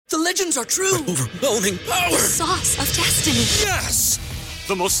The legends are true. Overwhelming power! Sauce of destiny. Yes!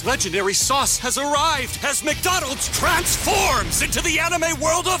 The most legendary sauce has arrived as McDonald's transforms into the anime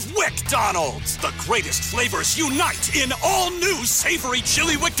world of WickDonald's. The greatest flavors unite in all new savory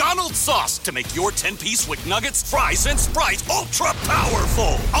chili McDonald's sauce to make your 10-piece Wick Nuggets, fries, and Sprite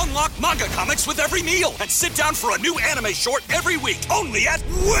ultra-powerful. Unlock manga comics with every meal and sit down for a new anime short every week only at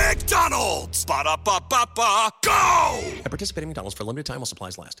WickDonald's. Ba-da-ba-ba-ba, go! At participating McDonald's for a limited time while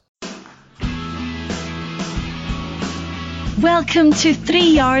supplies last. Welcome to 3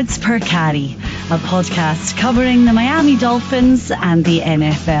 Yards Per Carry, a podcast covering the Miami Dolphins and the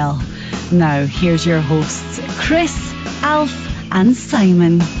NFL. Now, here's your hosts, Chris, Alf, and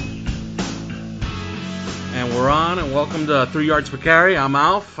Simon. And we're on, and welcome to 3 Yards Per Carry. I'm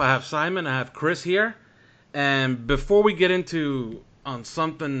Alf, I have Simon, I have Chris here. And before we get into on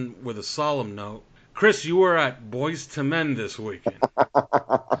something with a solemn note, Chris, you were at Boys to Men this weekend.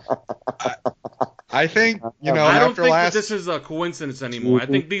 I think, you know, I don't after think last... that this is a coincidence anymore. I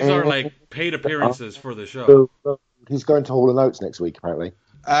think these are like paid appearances for the show. He's going to Hall & Oates next week, apparently.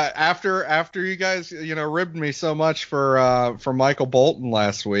 After you guys, you know, ribbed me so much for Michael Bolton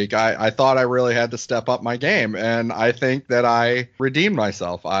last week, I thought I really had to step up my game, and I think that I redeemed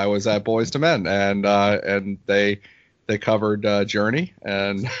myself. I was at Boys to Men, and they covered Journey,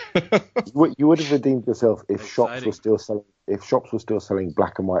 and you would have redeemed yourself if Exciting. shops were still selling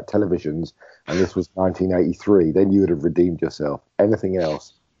black and white televisions, and this was 1983. Then you would have redeemed yourself. Anything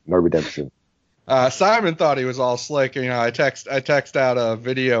else, no redemption. Simon thought he was all slick. You know, I text out a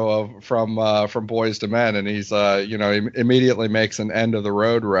video from Boys to Men, and he's he immediately makes an End of the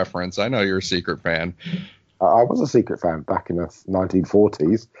Road reference. I know you're a secret fan. I was a secret fan back in the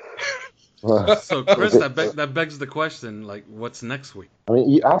 1940s. So, Chris, that begs the question, like, what's next week? I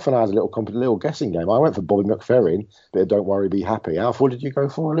mean, Alf and I had a little guessing game. I went for Bobby McFerrin, bit of Don't Worry, Be Happy. Alf, what did you go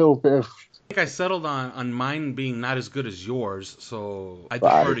for? A little bit of... I think I settled on mine being not as good as yours, so I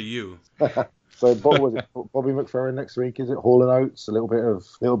defer to you. So, was it Bobby McFerrin next week? Is it Hall & Oates? A little bit of...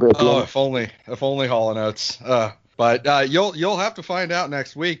 Oh, if only Hall & Oates. But you'll have to find out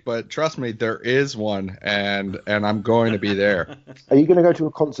next week. But trust me, there is one, and I'm going to be there. Are you going to go to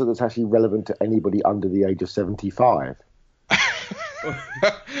a concert that's actually relevant to anybody under the age of 75?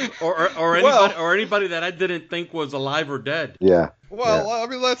 or anybody that I didn't think was alive or dead. Yeah. Well, yeah. I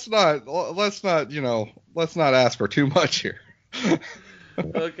mean, let's not ask for too much here.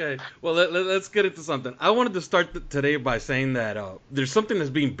 Okay, well, let's get into something. I wanted to start today by saying that there's something that's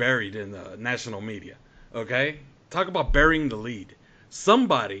being buried in the national media. Okay, talk about burying the lead.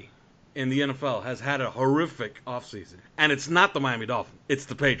 Somebody in the NFL has had a horrific offseason, and it's not the Miami Dolphins. It's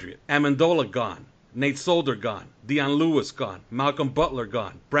the Patriots. Amendola gone. Nate Solder gone. Deion Lewis gone. Malcolm Butler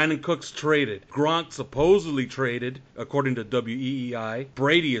gone. Brandon Cooks traded. Gronk supposedly traded, according to WEEI.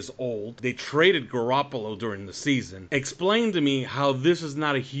 Brady is old. They traded Garoppolo during the season. Explain to me how this is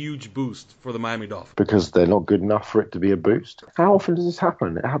not a huge boost for the Miami Dolphins. Because they're not good enough for it to be a boost. How often does this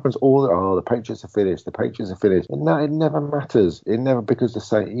happen? It happens the Patriots are finished. The Patriots are finished. No, it never matters. It never, because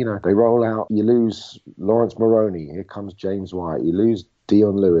they roll out. You lose Lawrence Maroney. Here comes James White. You lose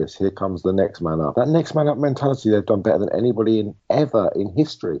Deion Lewis, here comes the next man up. That next man up mentality, they've done better than anybody ever in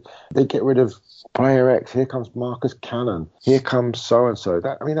history. They get rid of player X, here comes Marcus Cannon, here comes so-and-so.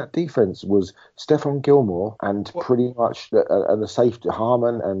 That defense was Stephon Gilmore and pretty much, and the safety,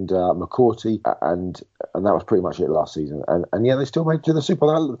 Harmon and McCourty, and that was pretty much it last season. And yeah, they still made it to the Super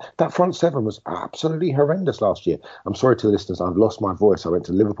Bowl. That front seven was absolutely horrendous last year. I'm sorry to the listeners, I've lost my voice. I went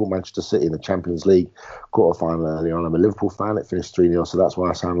to Liverpool, Manchester City in the Champions League quarter-final early on. I'm a Liverpool fan. It finished 3-0, so that's why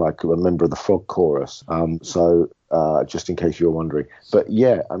I sound like a member of the Frog Chorus. Just in case you were wondering. But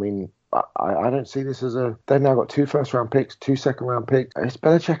yeah, I mean, I don't see this as they've now got 2 first-round picks, 2 second-round picks. It's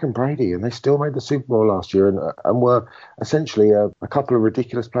Belichick and Brady, and they still made the Super Bowl last year and were essentially a couple of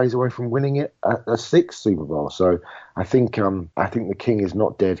ridiculous plays away from winning it at a 6th Super Bowl. So I think the king is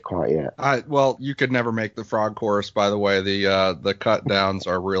not dead quite yet. Well, you could never make the Frog Chorus, by the way. The cut downs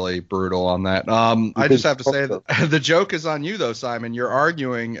are really brutal on that. I just have to say that the joke is on you, though, Simon. You're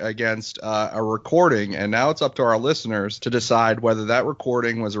arguing against a recording, and now it's up to our listeners to decide whether that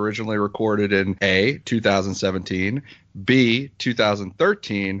recording was originally recorded in A, 2017, B,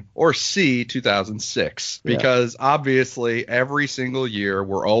 2013, or C, 2006. Because obviously every single year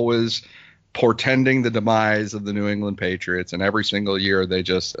we're always portending the demise of the New England Patriots, and every single year they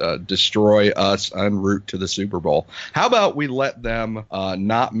just destroy us en route to the Super Bowl. How about we let them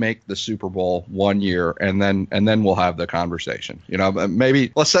not make the Super Bowl one year, and then we'll have the conversation. You know,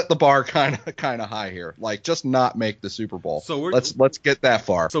 maybe let's set the bar kind of high here. Like, just not make the Super Bowl. So let's get that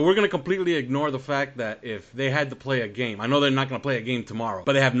far. So we're gonna completely ignore the fact that if they had to play a game, I know they're not gonna play a game tomorrow,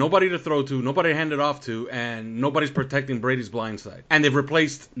 but they have nobody to throw to, nobody to hand it off to, and nobody's protecting Brady's blind side, and they've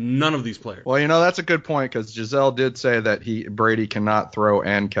replaced none of these players. Well, you know, that's a good point, because Giselle did say that Brady cannot throw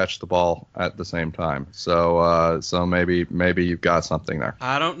and catch the ball at the same time. So maybe you've got something there.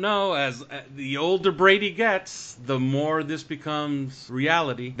 I don't know. As the older Brady gets, the more this becomes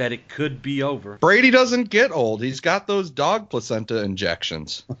reality that it could be over. Brady doesn't get old. He's got those dog placenta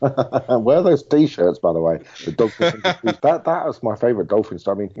injections. Wear those T-shirts, by the way. The dog placenta. that was my favorite Dolphin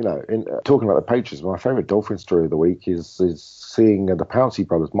story. I mean, you know, in talking about the Patriots, my favorite Dolphin story of the week is seeing the Pouncey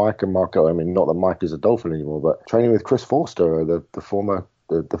brothers, Mike and Marco. I mean, not that Mike is a Dolphin anymore, but training with Chris Forster, the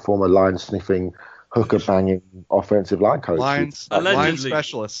former line sniffing, hooker banging offensive line coach. Line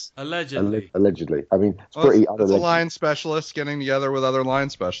specialist. Allegedly. I mean, it's pretty. It's a line specialist getting together with other line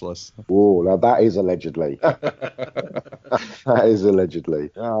specialists. Oh, now that is allegedly. That is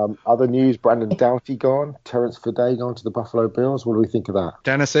allegedly. Other news: Brandon Doughty gone, Terrence Fede gone to the Buffalo Bills. What do we think of that?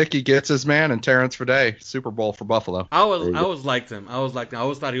 Dennis Hickey gets his man, and Terrence Fede, Super Bowl for Buffalo. I always liked him. I always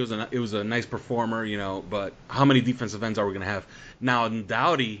thought he was a nice performer, you know. But how many defensive ends are we gonna have? Now,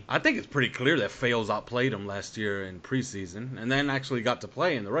 Doughty, I think it's pretty clear that Fales outplayed him last year in preseason, and then actually got to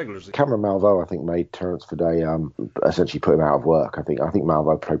play in the regular season. Cameron Malveaux, I think, made Terrence Fede essentially put him out of work. I think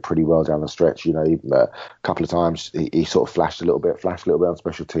Malveaux played pretty well down the stretch. You know, a couple of times he sort of flashed a little bit on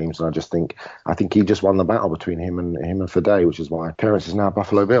special teams, and I think he just won the battle between him and Fede, which is why Terrence is now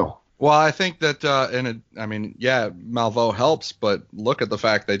Buffalo Bill. Well, I think that, Malveaux helps, but look at the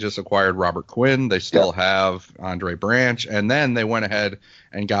fact they just acquired Robert Quinn. They still have Andre Branch, and then they went ahead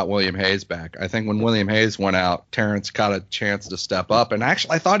and got William Hayes back. I think when William Hayes went out, Terrence got a chance to step up, and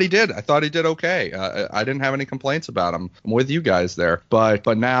actually I thought he did. I thought he did okay. I didn't have any complaints about him. I'm with you guys there.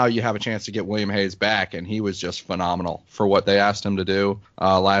 But now you have a chance to get William Hayes back, and he was just phenomenal for what they asked him to do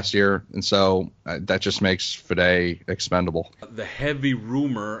last year, and so that just makes Fede expendable. The heavy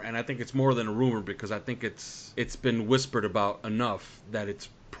rumor, and I think it's more than a rumor because I think it's been whispered about enough that it's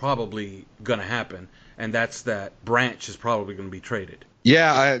probably going to happen, and that's that Branch is probably going to be traded.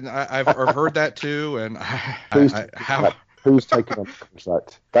 Yeah, I've heard that too, and who's taking on the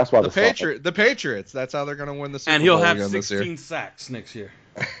contract? That's why the Patriots. That's how they're going to win the Super Bowl. And he'll have 16 sacks next year.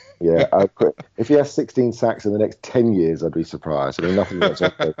 Yeah, if he has 16 sacks in the next 10 years, I'd be surprised. I mean, nothing against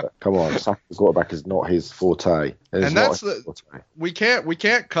Echo, but come on, sacking the quarterback is not his forte. And that's we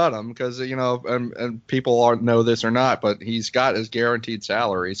can't cut him because, you know, and people know this or not, but he's got his guaranteed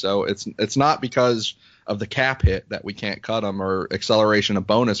salary, so it's not because of the cap hit that we can't cut him or acceleration of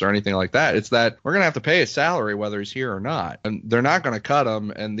bonus or anything like that. It's that we're going to have to pay his salary whether he's here or not, and they're not going to cut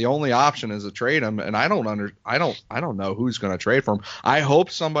him, and the only option is to trade him, and I don't know who's going to trade for him. I hope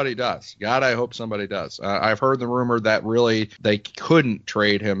somebody does. God, I hope somebody does. I've heard the rumor that really they couldn't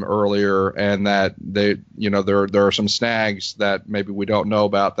trade him earlier, and that there are some snags that maybe we don't know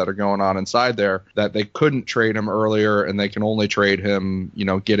about that are going on inside there, that they couldn't trade him earlier, and they can only trade him, you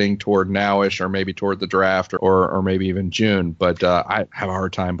know, getting toward nowish or maybe toward the draft or maybe even June, but I have a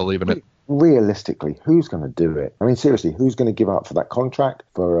hard time believing it. Realistically, who's going to do it? I mean, seriously, who's going to give up for that contract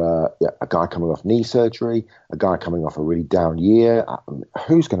for a guy coming off knee surgery, a guy coming off a really down year?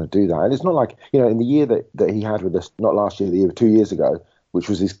 Who's going to do that? And it's not like, you know, in the year that he had with us, not last year, the year 2 years ago, which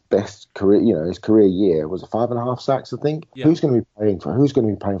was his best career, you know, his career year, was it 5.5 sacks, I think? Yeah. Who's going to be paying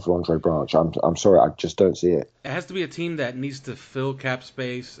for Andre Branch? I'm sorry, I just don't see it. It has to be a team that needs to fill cap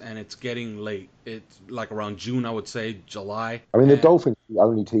space, and it's getting late. It's like around June, I would say, July. I mean, the Dolphins are the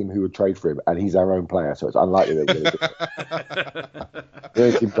only team who would trade for him, and he's our own player, so it's unlikely they're going to do it. The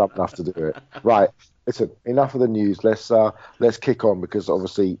only team dumb enough to do it. Right. Listen, enough of the news. Let's kick on, because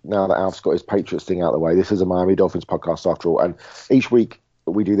obviously now that Alf's got his Patriots thing out of the way, this is a Miami Dolphins podcast after all, and each week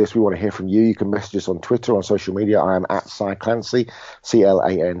we do this, we want to hear from you. You can message us on Twitter, on social media. I am at Cy Clancy,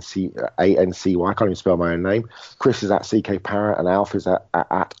 CLANCY. I can't even spell my own name. Chris is at CK Parrott, and Alf is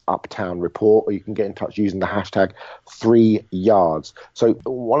at Uptown Report. Or you can get in touch using the hashtag 3yards. So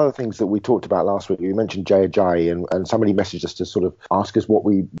one of the things that we talked about last week, we mentioned Jay Ajayi, and somebody messaged us to sort of ask us what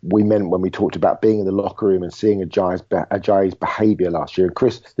we meant when we talked about being in the locker room and seeing Ajayi's behaviour last year. And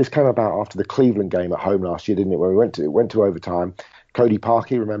Chris, this came about after the Cleveland game at home last year, didn't it? Where we went to overtime. Cody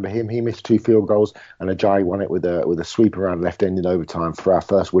Parkey, remember him? He missed 2 field goals, and Ajayi won it with a sweep around left end in overtime for our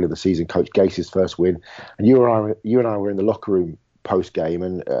first win of the season, Coach Gase's first win. And you and I were in the locker room post game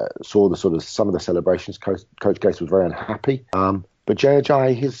and saw the sort of some of the celebrations. Coach Gase was very unhappy. But Jay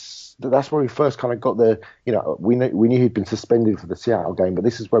Ajayi, that's where we first kind of got we knew he'd been suspended for the Seattle game, but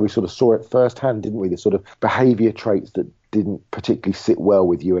this is where we sort of saw it firsthand, didn't we? The sort of behaviour traits that didn't particularly sit well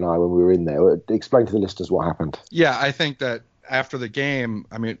with you and I when we were in there. Explain to the listeners what happened. Yeah, I think that after the game,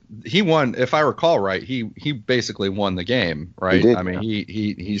 I mean, he won. If I recall right, he basically won the game, right? He did, I mean,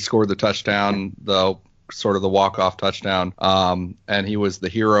 he scored the touchdown, though. Sort of the walk-off touchdown, and he was the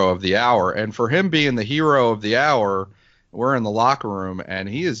hero of the hour. And for him being the hero of the hour, we're in the locker room, and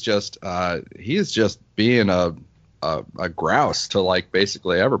he is just being a grouse to like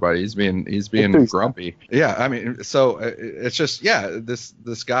basically everybody. He's being grumpy. Yeah, I mean, so it's just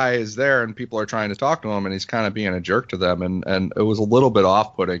this guy is there, and people are trying to talk to him, and he's kind of being a jerk to them, and it was a little bit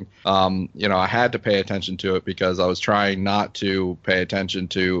off-putting. I had to pay attention to it because I was trying not to pay attention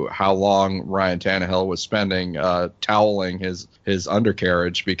to how long Ryan Tannehill was spending toweling his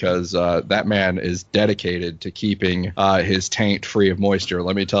undercarriage, because that man is dedicated to keeping his taint free of moisture.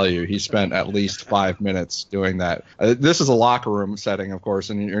 Let me tell you, he spent at least 5 minutes doing that. This is a locker room setting, of course,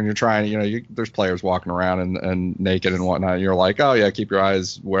 and you're trying, there's players walking around and naked and whatnot. And you're like, oh yeah, keep your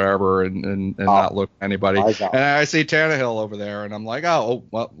eyes wherever and not look at anybody. And I see Tannehill over there, and I'm like, oh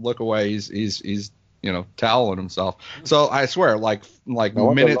well, look away. He's toweling himself. So I swear, like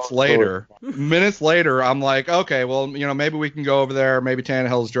minutes later, I'm like, okay, well, maybe we can go over there. Maybe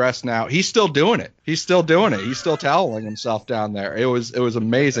Tannehill's dressed now. He's still doing it. He's still toweling himself down there. It was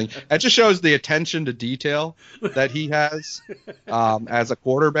amazing. It just shows the attention to detail that he has as a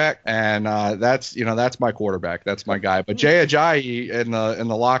quarterback, and that's my quarterback. That's my guy. But Jay Ajayi in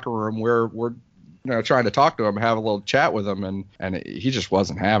the locker room, we're trying to talk to him, have a little chat with him, and he just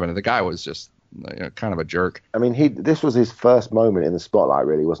wasn't having it. The guy was just kind of a jerk. I mean, this was his first moment in the spotlight,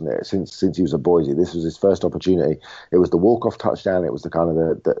 really, wasn't it? Since he was a Boise, this was his first opportunity. It was the walk-off touchdown. It was the kind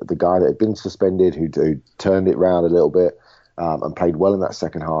of the guy that had been suspended who turned it around a little bit and played well in that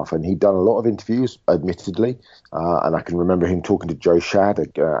second half. And he'd done a lot of interviews, admittedly, and I can remember him talking to Joe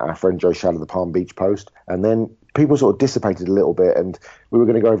Shad, our friend Joe Shad of the Palm Beach Post, and then people sort of dissipated a little bit, and we were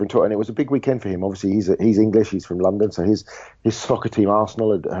going to go over and talk. And it was a big weekend for him. Obviously, he's English. He's from London, so his soccer team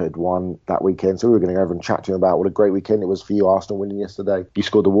Arsenal had won that weekend. So we were going to go over and chat to him about what a great weekend it was for you, Arsenal winning yesterday. You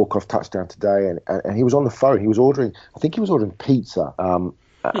scored the walk-off touchdown today, and he was on the phone. He was ordering. I think he was ordering pizza. And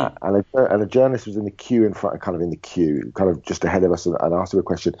a journalist was in the queue in front, kind of just ahead of us, and asked him a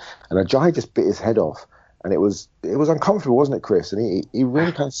question. And Ajayi just bit his head off. And it was uncomfortable, wasn't it, Chris? And he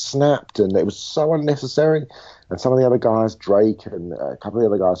really kind of snapped, and it was so unnecessary. And some of the other guys, Drake and a couple of the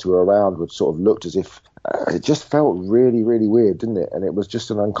other guys who were around, would sort of looked as if it just felt really, really weird, didn't it? And it was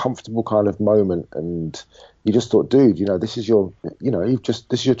just an uncomfortable kind of moment. And you just thought, dude, this is your, this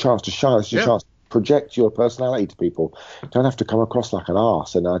is your chance to shine. This is your chance to project your personality to people. You don't have to come across like an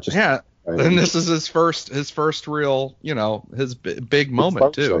arse. And I just and this is his first real, his big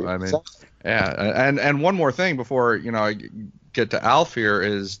moment too. I mean. Exactly. Yeah, and one more thing before I get to Alf here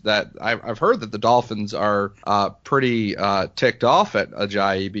is that I've heard that the Dolphins are pretty ticked off at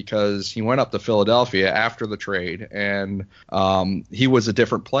Ajayi because he went up to Philadelphia after the trade, and he was a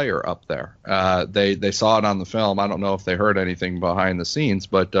different player up there. They saw it on the film. I don't know if they heard anything behind the scenes,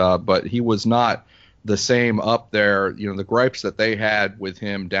 but he was not the same up there. The gripes that they had with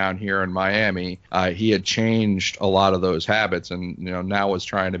him down here in Miami, he had changed a lot of those habits, and now was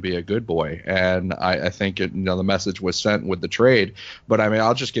trying to be a good boy. And I think the message was sent with the trade. But I mean,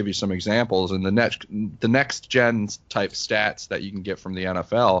 I'll just give you some examples. In the next gen type stats that you can get from the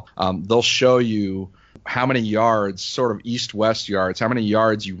NFL, they'll show you how many yards, sort of east-west yards, how many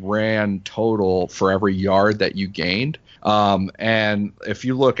yards you ran total for every yard that you gained. And if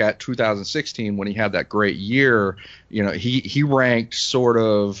you look at 2016, when he had that great year, he ranked sort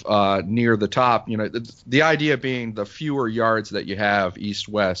of near the top. The idea being the fewer yards that you have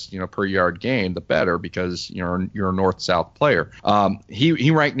east-west, per yard gain, the better, because you're a north-south player. He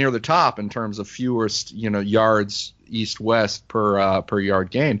ranked near the top in terms of fewest, yards east-west per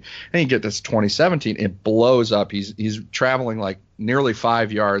yard gain. And you get this 2017, it blows up. He's traveling like nearly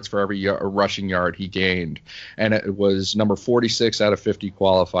 5 yards for every rushing yard he gained, and it was number 46 out of 50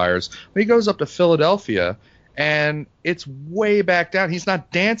 qualifiers. But he goes up to Philadelphia, and it's way back down. He's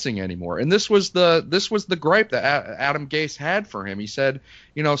not dancing anymore. And this was the gripe that Adam Gase had for him. He said,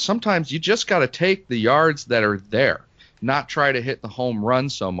 sometimes you just got to take the yards that are there, not try to hit the home run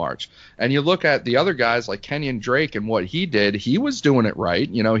so much. And you look at the other guys like Kenyon Drake and what he did, he was doing it right.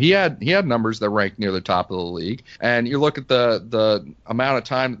 He had numbers that ranked near the top of the league. And you look at the amount of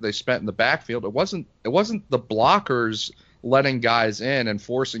time that they spent in the backfield, it wasn't the blockers letting guys in and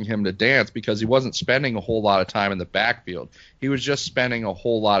forcing him to dance because he wasn't spending a whole lot of time in the backfield. He was just spending a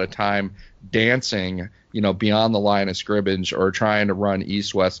whole lot of time dancing, beyond the line of scrimmage or trying to run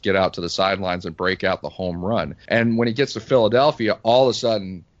east-west, get out to the sidelines and break out the home run. And when he gets to Philadelphia, all of a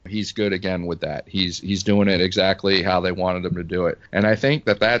sudden he's good again with that. He's doing it exactly how they wanted him to do it. And I think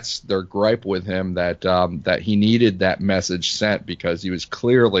that's their gripe with him, that he needed that message sent because he was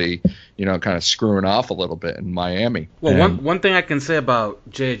clearly, kind of screwing off a little bit in Miami. Well, one thing I can say about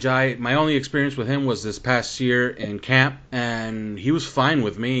Jay Ajayi, my only experience with him was this past year in camp, and he was fine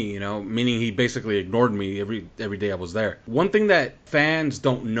with me, meaning he basically ignored me every day I was there. One thing that fans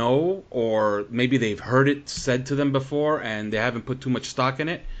don't know, or maybe they've heard it said to them before and they haven't put too much stock in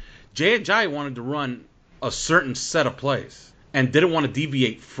it, Jay Ajayi wanted to run a certain set of plays and didn't want to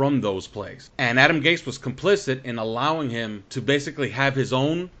deviate from those plays. And Adam Gase was complicit in allowing him to basically have his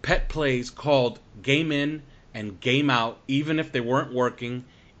own pet plays called game in and game out, even if they weren't working,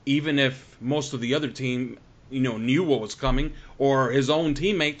 even if most of the other team, knew what was coming, or his own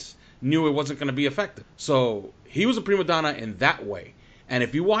teammates knew it wasn't going to be effective. So he was a prima donna in that way. And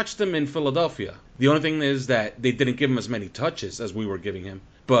if you watched him in Philadelphia, the only thing is that they didn't give him as many touches as we were giving him.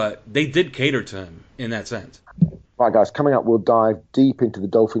 But they did cater to him in that sense. Right, guys, coming up, we'll dive deep into the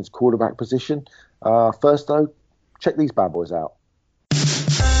Dolphins' quarterback position. First, though, check these bad boys out.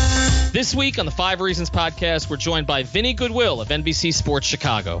 This week on the 5 Reasons podcast, we're joined by Vinny Goodwill of NBC Sports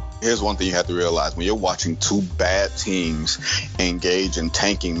Chicago. Here's one thing you have to realize. When you're watching two bad teams engage in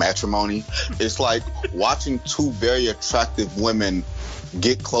tanking matrimony, it's like watching two very attractive women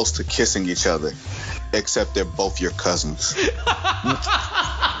get close to kissing each other, except they're both your cousins.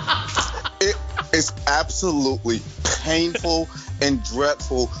 It is absolutely painful and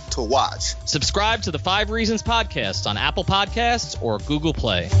dreadful to watch. Subscribe to the 5 Reasons podcast on Apple Podcasts or Google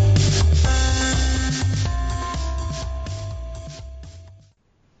Play.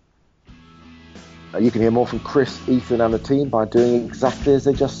 You can hear more from Chris, Ethan and the team by doing exactly as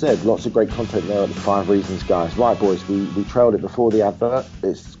they just said. Lots of great content there at the 5 Reasons, guys. Right, boys, we trailed it before the advert.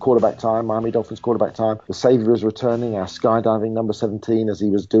 It's quarterback time, Miami Dolphins quarterback time. The Savior is returning, our skydiving number 17, as he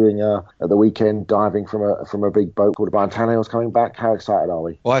was doing at the weekend, diving from a big boat. Ryan Tannehill's coming back. How excited are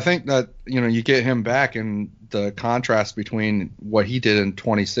we? Well, I think that, you get him back, and the contrast between what he did in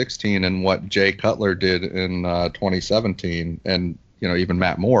 2016 and what Jay Cutler did in 2017 and even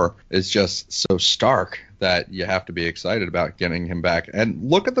Matt Moore is just so stark that you have to be excited about getting him back.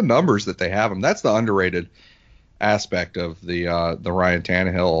 And look at the numbers that they have him. That's the underrated aspect of the Ryan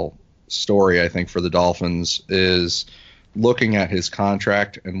Tannehill story, I think, for the Dolphins, is looking at his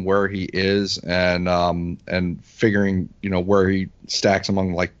contract and where he is and figuring, where he stacks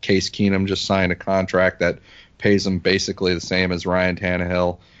among, like, Case Keenum just signed a contract that pays him basically the same as Ryan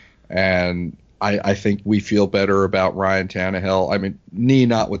Tannehill. And I think we feel better about Ryan Tannehill. I mean, knee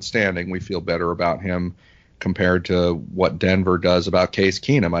notwithstanding, we feel better about him compared to what Denver does about Case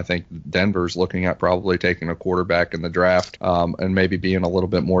Keenum. I think Denver's looking at probably taking a quarterback in the draft and maybe being a little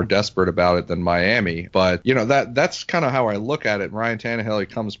bit more desperate about it than Miami. But, that's kind of how I look at it. Ryan Tannehill, he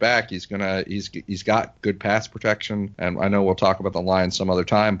comes back. He's got good pass protection. And I know we'll talk about the Lions some other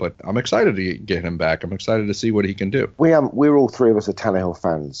time, but I'm excited to get him back. I'm excited to see what he can do. We're all three of us are Tannehill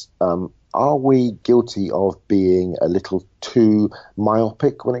fans. Are we guilty of being a little too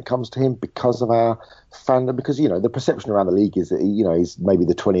myopic when it comes to him because of our fandom? Because, the perception around the league is that, he's maybe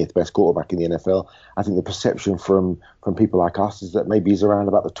the 20th best quarterback in the NFL. I think the perception from people like us is that maybe he's around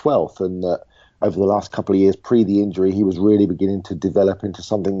about the 12th, and that over the last couple of years pre the injury, he was really beginning to develop into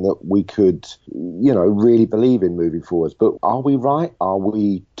something that we could, really believe in moving forwards. But are we right? Are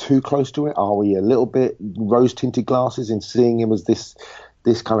we too close to it? Are we a little bit rose-tinted glasses in seeing him as this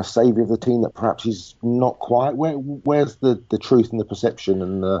kind of savior of the team that perhaps he's not quite? Where's the truth and the perception,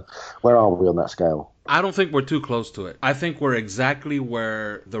 and where are we on that scale? I don't think we're too close to it. I think we're exactly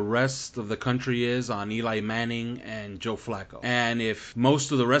where the rest of the country is on Eli Manning and Joe Flacco. And if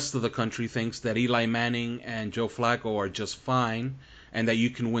most of the rest of the country thinks that Eli Manning and Joe Flacco are just fine and that you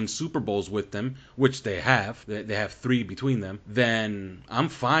can win Super Bowls with them, which they have 3 between them, then I'm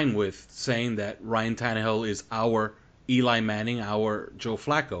fine with saying that Ryan Tannehill is our Eli Manning, our Joe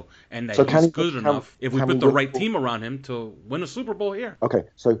Flacco, and that he's good enough if we put the right team around him to win a Super Bowl here. Okay,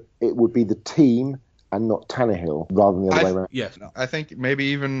 so it would be the team and not Tannehill rather than the other way around. Yes. I think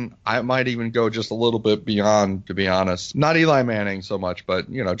maybe I might even go just a little bit beyond, to be honest. Not Eli Manning so much,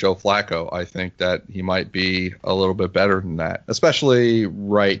 but, Joe Flacco. I think that he might be a little bit better than that, especially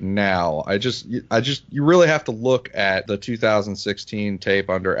right now. You really have to look at the 2016 tape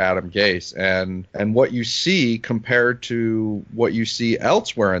under Adam Gase and what you see compared to what you see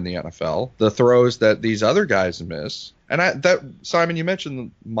elsewhere in the NFL, the throws that these other guys miss, And Simon, you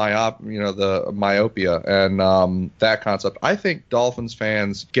mentioned the myopia and that concept. I think Dolphins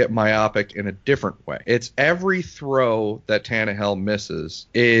fans get myopic in a different way. It's every throw that Tannehill misses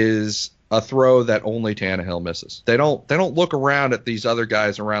is a throw that only Tannehill misses. They don't look around at these other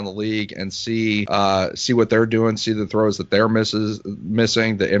guys around the league and see what they're doing, see the throws that they're missing,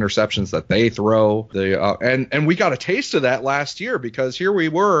 the interceptions that they throw. And we got a taste of that last year, because here we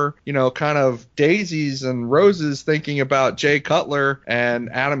were, kind of daisies and roses thinking about Jay Cutler, and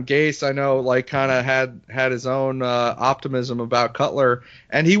Adam Gase, I know, kind of had his own optimism about Cutler,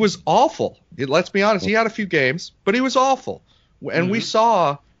 and he was awful. Let's be honest, he had a few games, but he was awful. And we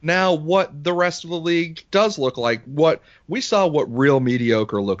saw now what the rest of the league does look like. What real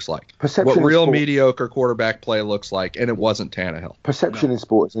mediocre looks like. What real mediocre quarterback play looks like, and it wasn't Tannehill. Perception in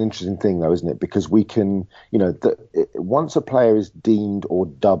sport is an interesting thing, though, isn't it? Because we can, once a player is deemed or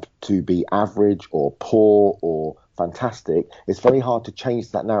dubbed to be average or poor or fantastic, it's very hard to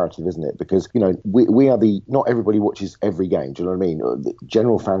change that narrative, isn't it? Because we are not everybody watches every game. Do you know what I mean? The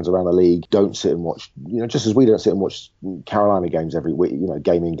general fans around the league don't sit and watch, just as we don't sit and watch Carolina games every week,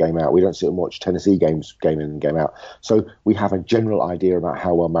 game in, game out. We don't sit and watch Tennessee games game in and game out. So we have a general idea about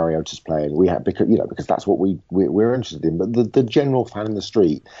how well Mariota's playing. We have because that's what we're interested in. But the general fan in the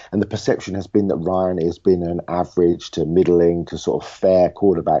street, and the perception has been that Ryan has been an average to middling to sort of fair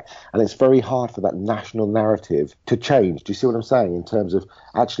quarterback, and it's very hard for that national narrative to change. Do you see what I'm saying, in terms of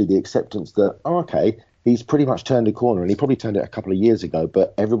actually the acceptance that, he's pretty much turned a corner, and he probably turned it a couple of years ago,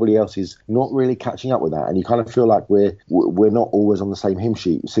 but everybody else is not really catching up with that, and you kind of feel like we're not always on the same hymn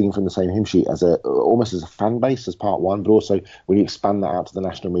sheet, singing from the same hymn sheet almost as a fan base, as part one, but also when you expand that out to the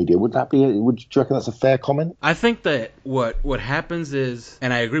national media. Would you reckon that's a fair comment? I think that what happens is,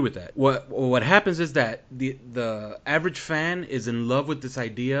 and I agree with that, what happens is that the average fan is in love with this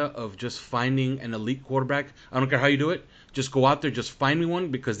idea of just finding an elite quarterback. I don't care how you do it, just go out there, just find me one,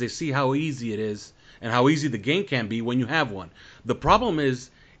 because they see how easy it is and how easy the game can be when you have one. The problem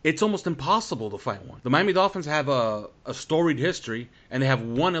is, it's almost impossible to find one. The Miami Dolphins have a storied history, and they have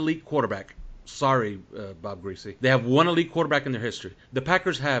one elite quarterback. Sorry, Bob Greasy. They have one elite quarterback in their history. The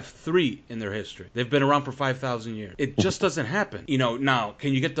Packers have 3 in their history. They've been around for 5,000 years. It just doesn't happen. Now,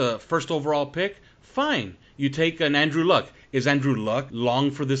 can you get the first overall pick? Fine. You take an Andrew Luck. Is Andrew Luck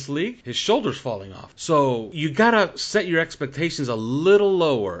long for this league? His shoulder's falling off. So you gotta set your expectations a little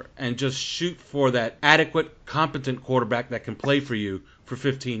lower and just shoot for that adequate, competent quarterback that can play for you for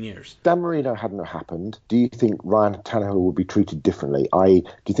 15 years. Dan Marino hadn't happened, do you think Ryan Tannehill would be treated differently? Do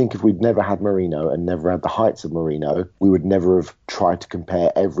you think if we'd never had Marino and never had the heights of Marino, we would never have tried to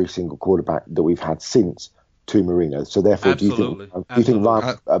compare every single quarterback that we've had since to Marino? So therefore, absolutely. do you think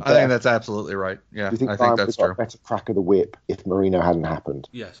Ryan? I think that's absolutely right. Yeah, do you think I Ryan think that's would have got true. a better crack of the whip if Marino hadn't happened?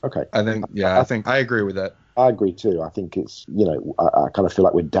 Yes. Okay. I agree with that. I agree too. I think it's, I kind of feel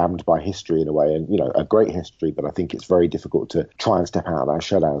like we're damned by history in a way, and, a great history, but I think it's very difficult to try and step out of those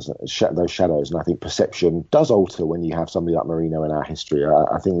shadows. And I think perception does alter when you have somebody like Marino in our history.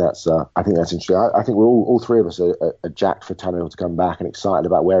 I think that's interesting. I think we're all three of us are jacked for Tannehill to come back and excited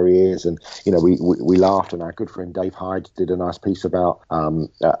about where he is. And, we laughed, and our good friend Dave Hyde did a nice piece about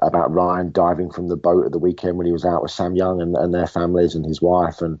Ryan diving from the boat at the weekend when he was out with Sam Young and their families and his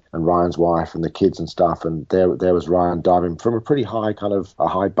wife and Ryan's wife and the kids and stuff. And there was Ryan diving from a pretty high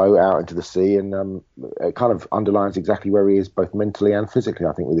high boat out into the sea, and it kind of underlines exactly where he is both mentally and physically.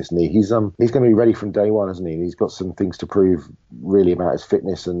 I think with this knee, he's going to be ready from day one, isn't he? He's got some things to prove really about his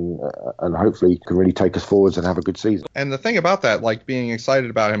fitness, and hopefully can really take us forwards and have a good season. And the thing about that, like being excited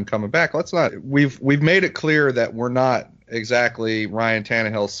about him coming back, we've made it clear that we're not exactly Ryan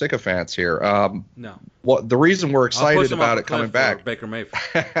Tannehill sycophants here. No. The reason we're excited about it coming back, Baker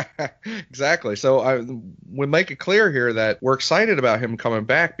Mayfield. Exactly. So we make it clear here that we're excited about him coming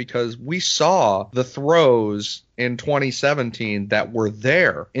back because we saw the throws in 2017 that were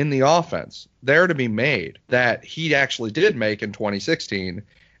there in the offense, there to be made, that he actually did make in 2016,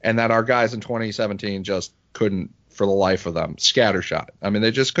 and that our guys in 2017 just couldn't, for the life of them, scattershot. I mean,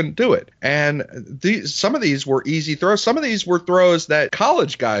 they just couldn't do it. And some of these were easy throws. Some of these were throws that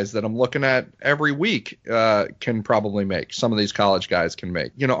college guys that I'm looking at every week can probably make. Some of these college guys can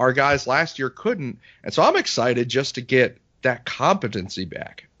make. Our guys last year couldn't. And so I'm excited just to get that competency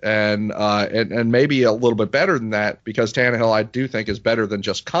back. And maybe a little bit better than that, because Tannehill, I do think, is better than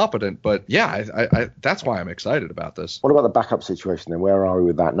just competent. But yeah, I that's why I'm excited about this. What about the backup situation then? Where are we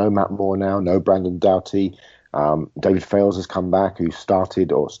with that? No Matt Moore now, no Brandon Doughty. David Fales has come back, he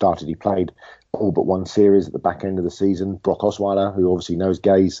played all but one series at the back end of the season. Brock Osweiler, who obviously knows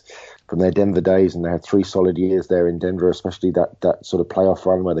Gaze from their Denver days, and they had 3 solid years there in Denver, especially that sort of playoff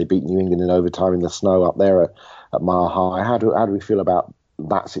run where they beat New England in overtime in the snow up there at Mile High. How do we feel about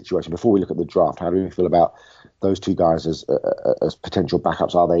that situation before we look at the draft? How do we feel about those two guys as potential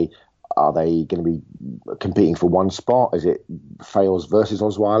backups? Are they going to be competing for one spot? Is it Fales versus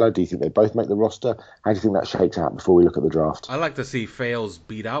Osweiler? Do you think they both make the roster? How do you think that shakes out before we look at the draft? I like to see Fales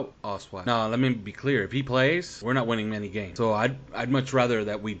beat out Osweiler. Now, let me be clear. If he plays, we're not winning many games. So I'd much rather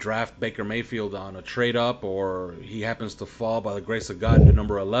that we draft Baker Mayfield on a trade up, or he happens to fall by the grace of God to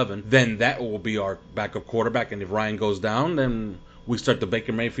number 11. Then that will be our backup quarterback. And if Ryan goes down, then we start the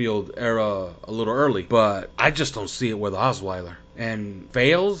Baker Mayfield era a little early. But I just don't see it with Osweiler. And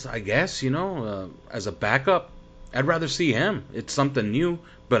Fales, I guess, as a backup, I'd rather see him. It's something new,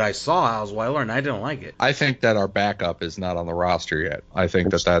 but I saw Osweiler and I didn't like it. I think that our backup is not on the roster yet. I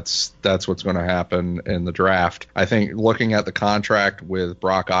think that's what's going to happen in the draft. I think looking at the contract with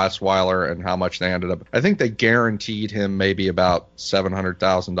Brock Osweiler and how much they ended up, I think they guaranteed him maybe about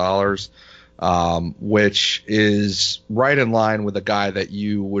 $700,000. Which is right in line with a guy that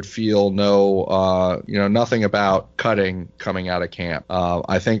you would feel nothing about cutting coming out of camp.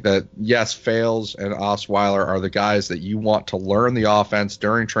 I think that, yes, Fales and Osweiler are the guys that you want to learn the offense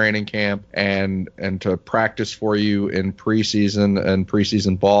during training camp and to practice for you in preseason and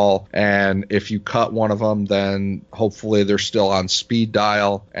preseason ball. And if you cut one of them, then hopefully they're still on speed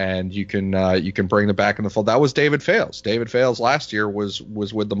dial and you can bring them back in the fold. That was David Fales. David Fales last year was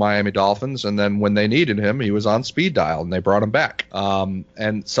with the Miami Dolphins. And then when they needed him, he was on speed dial, and they brought him back.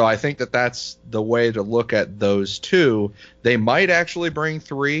 And so I think that's the way to look at those two. They might actually bring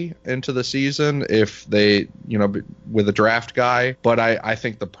 3 into the season if they, with a draft guy. But I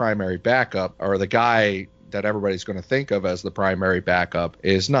think the primary backup, or the guy that everybody's going to think of as the primary backup,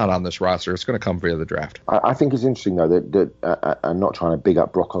 is not on this roster. It's going to come via the draft. I think it's interesting, though, that I'm not trying to big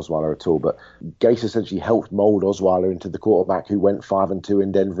up Brock Osweiler at all, but Gase essentially helped mold Osweiler into the quarterback who went 5-2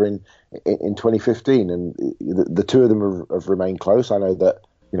 in Denver in 2015, and the two of them have remained close. I know that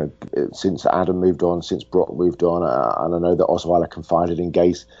since Adam moved on, since Brock moved on, and I know that Osweiler confided in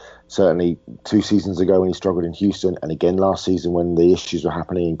Gase certainly 2 seasons ago when he struggled in Houston, and again last season when the issues were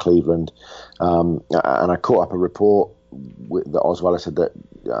happening in Cleveland. And I caught up a report that Osweiler said that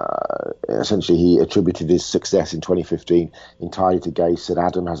essentially he attributed his success in 2015 entirely to Gase. Said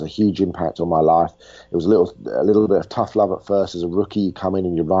Adam has a huge impact on my life. It was a little bit of tough love at first. As a rookie, you come in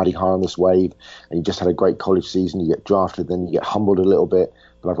and you're riding high on this wave, and you just had a great college season. You get drafted, then you get humbled a little bit.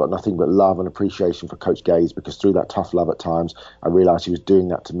 But I've got nothing but love and appreciation for Coach Gase, because through that tough love at times, I realized he was doing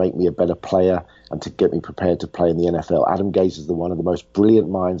that to make me a better player and to get me prepared to play in the NFL. Adam Gase is one of the most brilliant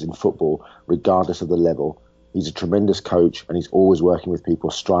minds in football, regardless of the level. He's a tremendous coach, and he's always working with people,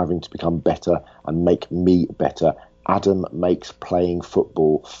 striving to become better and make me better. Adam makes playing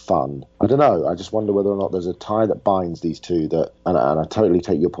football fun. I don't know. I just wonder whether or not there's a tie that binds these two. And I totally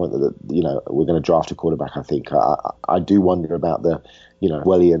take your point that we're going to draft a quarterback. I think I do wonder about the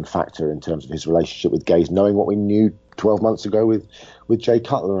Orwellian factor in terms of his relationship with Gase, knowing what we knew 12 months ago with Jay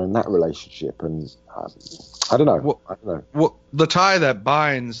Cutler and that relationship. And I don't know. Well, the tie that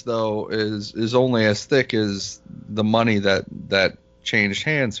binds, though, is only as thick as the money that changed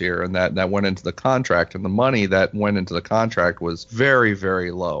hands here, and that went into the contract, and the money that went into the contract was very,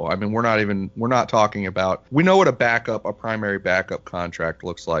 very low. I mean, we're not talking about, we know what a primary backup contract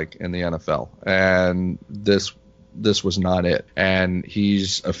looks like in the NFL, and this was not it. And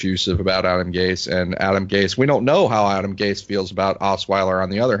he's effusive about Adam Gase, and Adam Gase, we don't know how Adam Gase feels about Osweiler on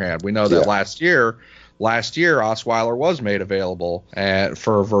the other hand. We know that last year Osweiler was made available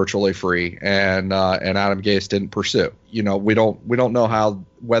for virtually free, and Adam Gase didn't pursue. We don't know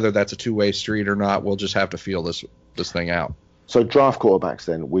whether that's a two-way street or not. We'll just have to feel this thing out. So draft quarterbacks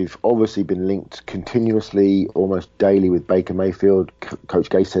then. We've obviously been linked continuously, almost daily, with Baker Mayfield. Coach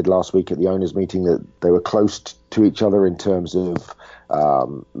Gase said last week at the owners' meeting that they were close to each other in terms of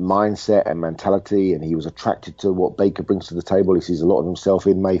mindset and mentality, and he was attracted to what Baker brings to the table. He sees a lot of himself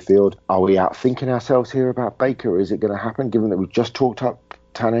in Mayfield. Are we outthinking ourselves here about Baker, or is it going to happen, given that we've just talked up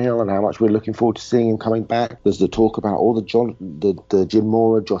Tannehill and how much we're looking forward to seeing him coming back? There's the talk about all the Jim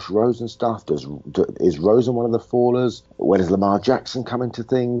Mora, Josh Rosen stuff. Is Rosen one of the fallers? Where does Lamar Jackson come into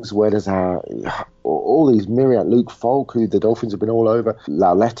things? Where does all these myriad, Luke Falk, who the Dolphins have been all over,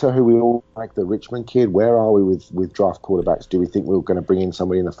 Lauletta, who we all like, the Richmond kid? Where are we with draft quarterbacks? Do we think we're going to bring in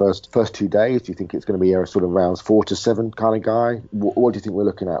somebody in the first 2 days? Do you think it's going to be a sort of rounds 4 to 7 kind of guy? What do you think we're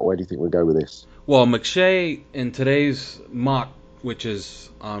looking at? Where do you think we'll go with this? Well, McShay, in today's mock, which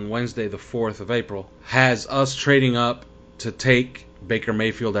is on Wednesday, the 4th of April, has us trading up to take Baker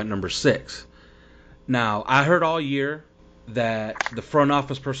Mayfield at number 6. Now, I heard all year that the front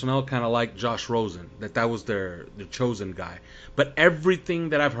office personnel kind of like Josh Rosen, that was their chosen guy. But everything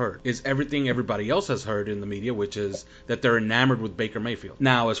that I've heard is everything everybody else has heard in the media, which is that they're enamored with Baker Mayfield.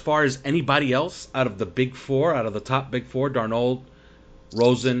 Now, as far as anybody else out of the big four, out of the top big four, Darnold,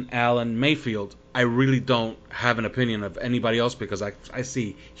 Rosen, Allen, Mayfield, I really don't have an opinion of anybody else because I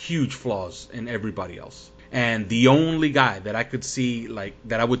see huge flaws in everybody else. And the only guy that I could see, like,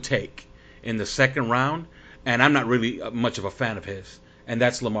 that I would take in the second round, and I'm not really much of a fan of his, and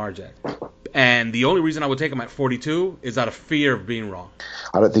that's Lamar Jackson. And the only reason I would take him at 42 is out of fear of being wrong.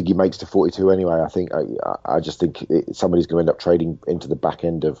 I don't think he makes to 42 anyway. I just think somebody's going to end up trading into the back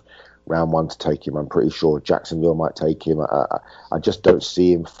end of round one to take him. I'm pretty sure Jacksonville might take him. I just don't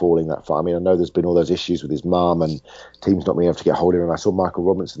see him falling that far. I mean, I know there's been all those issues with his mum and teams not being able to get hold of him. And I saw Michael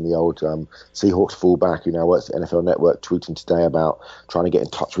Robinson, the old Seahawks fullback who now works at NFL Network, tweeting today about trying to get in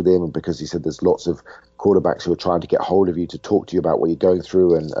touch with him, and because he said there's lots of quarterbacks who are trying to get hold of you to talk to you about what you're going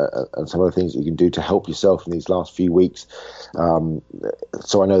through and some of the things that you can do to help yourself in these last few weeks.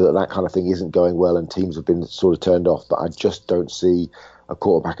 So I know that kind of thing isn't going well and teams have been sort of turned off, but I just don't see a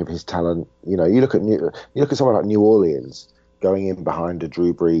quarterback of his talent. You know, you look at someone like New Orleans going in behind a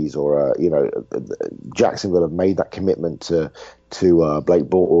Drew Brees, or Jacksonville have made that commitment to Blake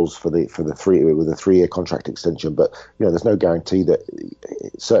Bortles with a 3-year contract extension. But you know, there's no guarantee that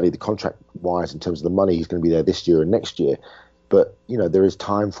certainly the contract wise in terms of the money he's going to be there this year and next year. But you know, there is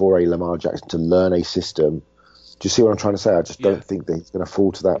time for a Lamar Jackson to learn a system. Do you see what I'm trying to say? I just don't think that he's going to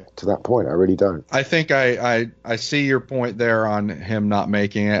fall to that point. I really don't. I think I see your point there on him not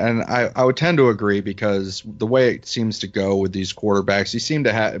making it, and I would tend to agree, because the way it seems to go with these quarterbacks, you seem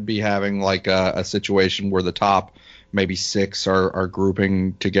to be having like a situation where the top maybe 6 are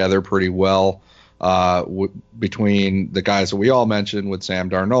grouping together pretty well. Between the guys that we all mentioned with Sam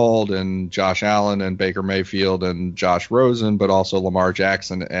Darnold and Josh Allen and Baker Mayfield and Josh Rosen, but also Lamar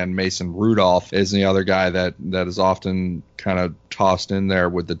Jackson and Mason Rudolph is the other guy that is often kind of tossed in there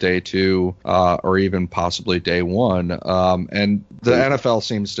with the day 2 or even possibly day 1. And the NFL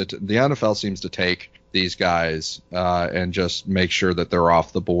seems to take these guys and just make sure that they're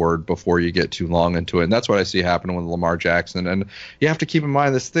off the board before you get too long into it. And that's what I see happening with Lamar Jackson. And you have to keep in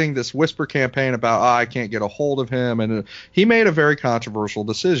mind this whisper campaign about, I can't get a hold of him. And he made a very controversial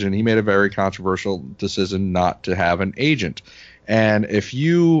decision. He made a very controversial decision not to have an agent. And if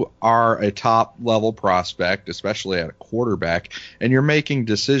you are a top-level prospect, especially at a quarterback, and you're making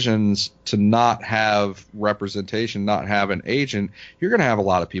decisions to not have representation, not have an agent, you're going to have a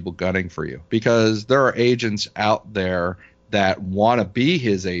lot of people gunning for you, because there are agents out there that want to be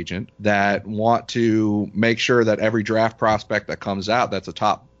his agent, that want to make sure that every draft prospect that comes out that's a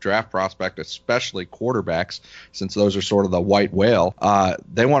top draft prospect, especially quarterbacks, since those are sort of the white whale,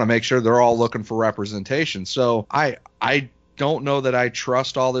 they want to make sure they're all looking for representation. So I don't know that I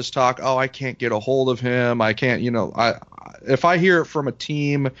trust all this talk. Oh, I can't get a hold of him. I can't, if I hear it from a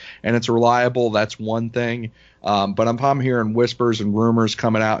team and it's reliable, that's one thing. But if I'm hearing whispers and rumors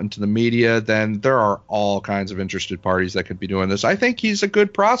coming out into the media, then there are all kinds of interested parties that could be doing this. I think he's a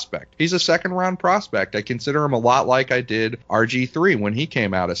good prospect. He's a second-round prospect. I consider him a lot like I did RG3 when he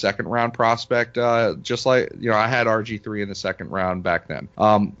came out, a second-round prospect, just like, I had RG3 in the second round back then.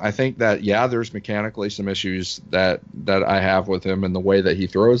 I think that, there's mechanically some issues that I have with him and the way that he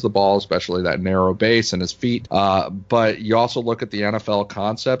throws the ball, especially that narrow base and his feet. But you also look at the NFL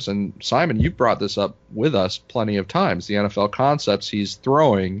concepts, and Simon, you brought this up with us plenty of times. The NFL concepts he's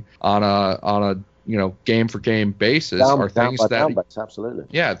throwing on a game for game basis are things that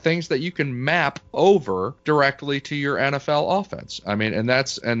absolutely, things that you can map over directly to your NFL offense. I mean, and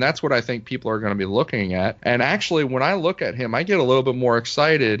that's what I think people are going to be looking at. And actually, when I look at him, I get a little bit more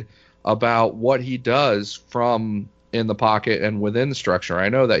excited about what he does from in the pocket and within the structure. I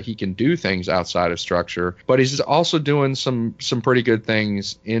know that he can do things outside of structure, but he's also doing some pretty good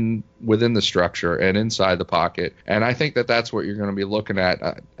things within the structure and inside the pocket. And I think that that's what you're going to be looking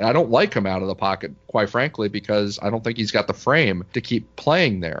at. I don't like him out of the pocket, quite frankly, because I don't think he's got the frame to keep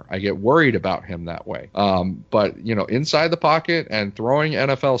playing there. I get worried about him that way. But inside the pocket and throwing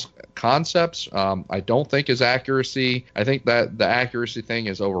NFL concepts, I don't think his accuracy. I think that the accuracy thing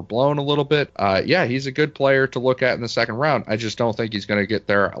is overblown a little bit. He's a good player to look at in the second round. I just don't think he's going to get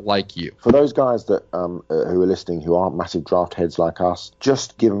there like you. For those guys that who are listening who aren't massive draft heads like us,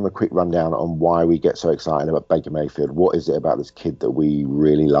 just give them a quick rundown on why we get so excited about Baker Mayfield. What is it about this kid that we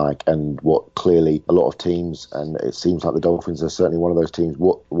really like, and what clearly a lot of teams, and it seems like the Dolphins are certainly one of those teams,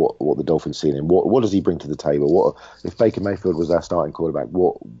 what the Dolphins see in him? What does he bring to the table? What if Baker Mayfield was our starting quarterback?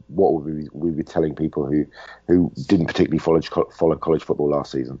 What would we be telling people who didn't particularly follow college football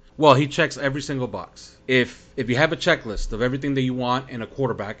last season? Well, he checks every single box. If if you have a checklist of everything that you want in a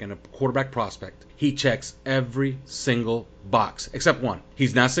quarterback and a quarterback prospect, he checks every single box except one.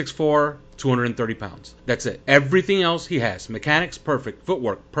 He's not 6'4", 230 pounds. That's it. Everything else he has. Mechanics, perfect.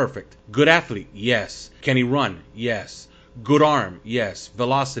 Footwork, perfect. Good athlete, yes. Can he run? Yes. Good arm, yes.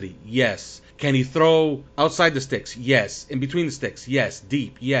 Velocity, yes. Can he throw outside the sticks? Yes. In between the sticks? Yes.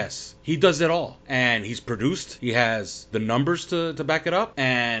 Deep? Yes. He does it all. And he's produced. He has the numbers to back it up.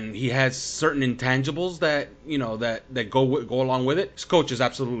 And he has certain intangibles that, you know, that go along with it. His coaches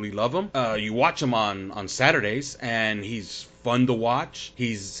absolutely love him. You watch him on Saturdays, and he's fun to watch.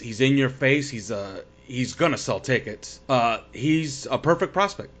 He's in your face. He's gonna sell tickets. He's a perfect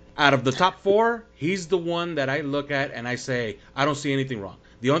prospect. Out of the top 4, he's the one that I look at and I say, I don't see anything wrong.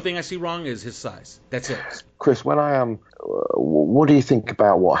 The only thing I see wrong is his size. That's it. Chris, what do you think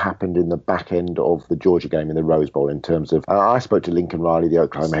about what happened in the back end of the Georgia game in the Rose Bowl in terms of, I spoke to Lincoln Riley, the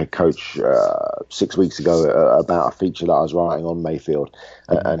Oklahoma head coach, 6 weeks ago about a feature that I was writing on Mayfield,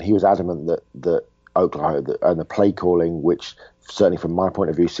 and he was adamant that Oklahoma and the play calling, which certainly from my point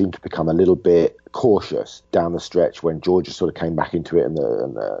of view seemed to become a little bit cautious down the stretch when Georgia sort of came back into it,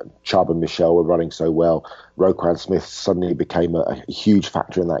 and Chubb and Michelle were running so well. Roquan Smith suddenly became a huge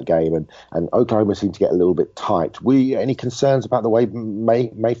factor in that game, and Oklahoma seemed to get a little bit tight. Any concerns about the way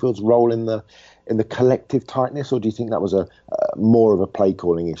Mayfield's role in the collective tightness, or do you think that was a more of a play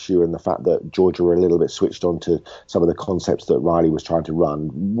calling issue, and the fact that Georgia were a little bit switched on to some of the concepts that Riley was trying to run?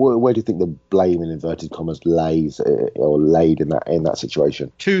 Where do you think the blame, in inverted commas, laid in that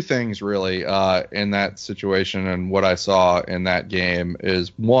situation? Two things really in that situation, and what I saw in that game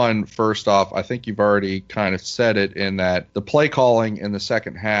is, one, first off, I think you've already kind of said it, in that the play calling in the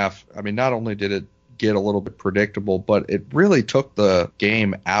second half, I mean, not only did it get a little bit predictable, but it really took the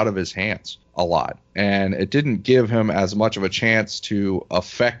game out of his hands a lot, and it didn't give him as much of a chance to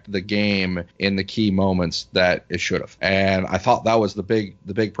affect the game in the key moments that it should have. And I thought that was the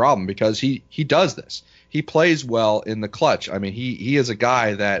big problem, because he does this. He plays well in the clutch. I mean, he is a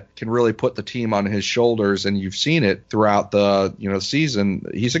guy that can really put the team on his shoulders, and you've seen it throughout the season.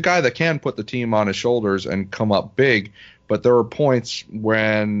 He's a guy that can put the team on his shoulders and come up big, but there were points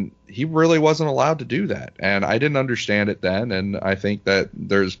when he really wasn't allowed to do that, and I didn't understand it then, and I think that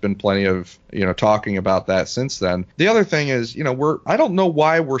there's been plenty of talking about that since then. The other thing is, I don't know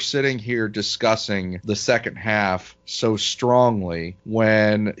why we're sitting here discussing the second half so strongly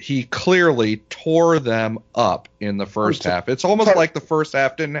when he clearly tore them up in the first half. It's almost like the first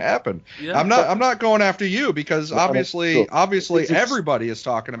half didn't happen. Yeah. I'm not going after you, because obviously everybody is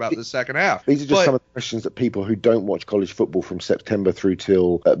talking about the second half. These are just some of the questions that people who don't watch college football from September through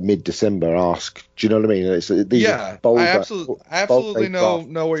till mid-December ask. Do you know what I mean? I absolutely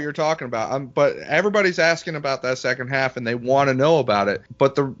know what you're talking about. But everybody's asking about that second half, and they want to know about it.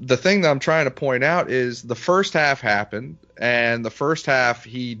 But the thing that I'm trying to point out is the first half happened, and the first half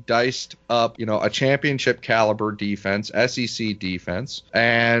he diced up, a championship caliber defense, SEC defense,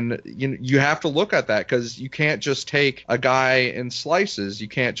 and you have to look at that, because you can't just take a guy in slices. You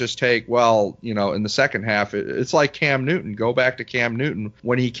can't just take, in the second half, it's like Cam Newton. Go back to Cam Newton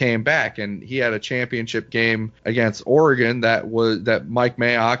when he came back, and he had a championship game against Oregon that Mike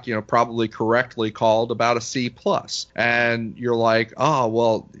Mayock, probably correctly called about a C+. And you're like,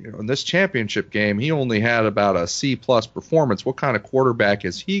 in this championship game, he only had about a C+ performance. What kind of quarterback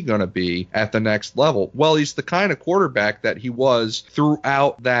is he going to be at the next level? Well, he's the kind of quarterback that he was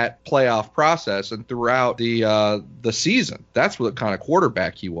throughout that playoff process and throughout the season. That's what kind of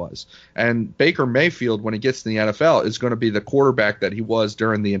quarterback he was. And Baker Mayfield, when he gets in the NFL, is going to be the quarterback that he was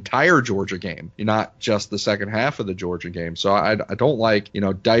during the entire Georgia game, not just the second half of the Georgia game. So I don't like,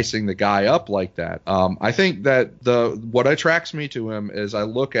 dicing the guy up like that. I think that what attracts me to him is I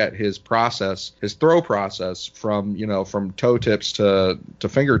look at his process, his throw process from toe tips to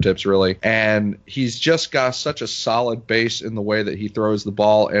fingertips, really. And he's just got such a solid base in the way that he throws the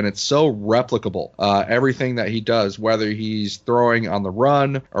ball, and it's so replicable. Everything that he does, whether he's throwing on the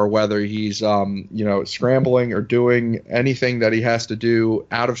run or whether he's scrambling or doing anything that he has to do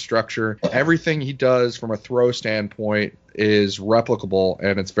out of structure, everything he does from a throw standpoint is replicable,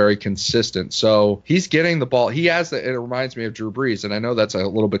 and it's very consistent. So he's getting the ball. It reminds me of Drew Brees, and I know that's a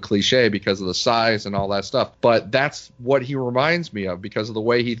little bit cliche because of the size and all that stuff, but that's what he reminds me of because of the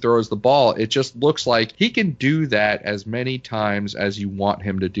way he throws the ball. It just looks like he can do that as many times as you want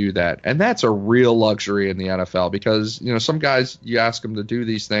him to do that, and that's a real luxury in the NFL, because some guys, you ask them to do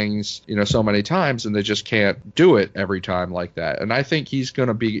these things so many times and they just can't do it every time like that. And I think he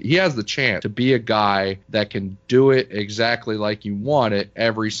has the chance to be a guy that can do it exactly exactly like you want it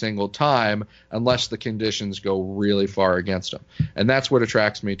every single time unless the conditions go really far against him. And that's what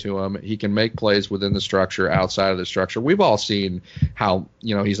attracts me to him. He can make plays within the structure, outside of the structure. We've all seen how,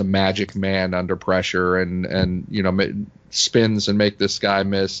 he's a magic man under pressure and spins and make this guy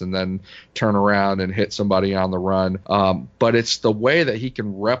miss and then turn around and hit somebody on the run. But it's the way that he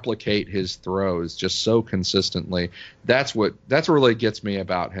can replicate his throws just so consistently. That's what really gets me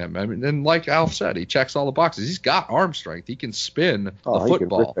about him. I mean, and like Alf said, he checks all the boxes. He's got arm strength. He can spin the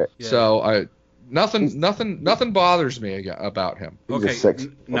football. Yeah. So nothing bothers me about him. Okay,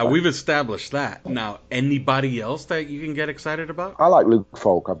 now we've established that. Now, anybody else that you can get excited about? I like Luke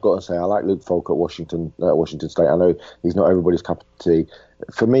Falk. I've got to say, I like Luke Falk at Washington State. I know he's not everybody's cup of tea.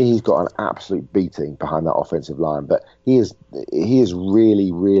 For me, he's got an absolute beating behind that offensive line, but he is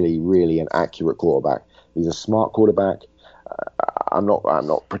really, really, really an accurate quarterback. He's a smart quarterback. I'm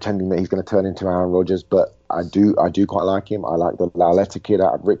not pretending that he's going to turn into Aaron Rodgers, but I do quite like him. I like the Lauletta kid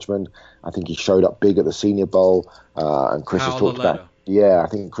out of Richmond. I think he showed up big at the Senior Bowl, and Chris has talked about. Yeah, I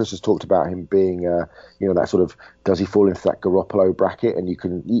think Chris has talked about him being, that sort of, does he fall into that Garoppolo bracket? And he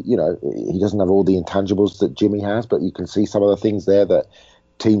doesn't have all the intangibles that Jimmy has, but you can see some of the things there that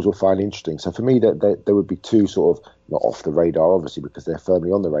teams will find interesting. So for me, there would be two sort of, not off the radar, obviously, because they're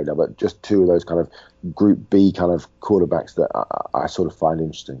firmly on the radar, but just two of those kind of Group B kind of quarterbacks that I sort of find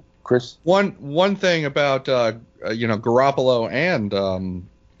interesting. Chris? One thing about Garoppolo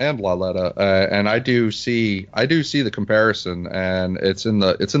and Lauletta, and I do see the comparison, and it's in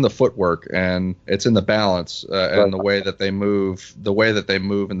the footwork, and it's in the balance, and the way that they move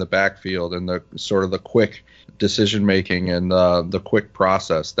in the backfield, and the sort of the quick decision making and the quick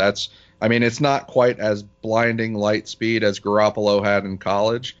process. It's not quite as blinding light speed as Garoppolo had in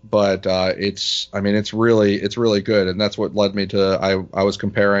college, but it's really good, and that's what led me to I was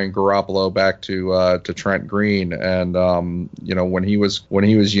comparing Garoppolo back to Trent Green, and when he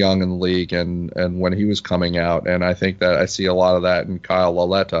was young in the league and when he was coming out, and I think that I see a lot of that in Kyle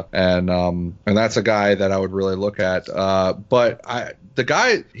Lauletta, and that's a guy that I would really look at, but the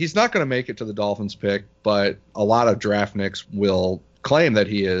guy, he's not going to make it to the Dolphins pick, but a lot of draft nicks will claim that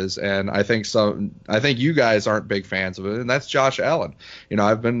he is, and I think you guys aren't big fans of it, and that's Josh Allen.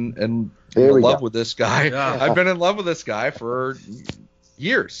 I've been in love with this guy. Yeah. I've been in love with this guy for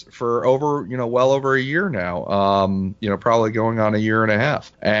years, for over well over a year now, probably going on a year and a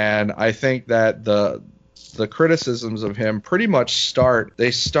half, and I think that the criticisms of him pretty much start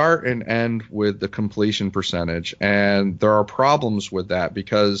and end with the completion percentage, and there are problems with that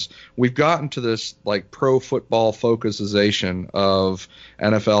because we've gotten to this like pro football focusization of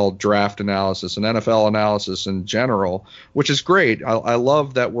NFL draft analysis and NFL analysis in general, which is great. I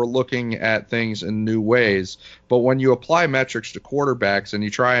love that we're looking at things in new ways, but when you apply metrics to quarterbacks and you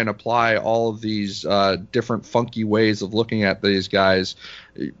try and apply all of these different funky ways of looking at these guys,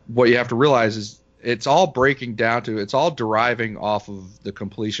 what you have to realize is it's all breaking down to, it's all deriving off of the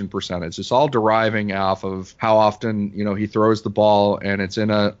completion percentage. It's all deriving off of how often, he throws the ball and it's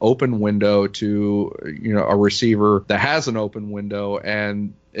in an open window to, a receiver that has an open window,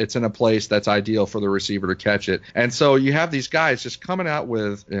 and it's in a place that's ideal for the receiver to catch it. And so you have these guys just coming out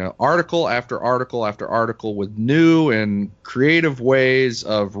with article after article after article with new and creative ways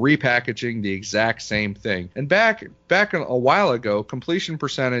of repackaging the exact same thing. And back a while ago, completion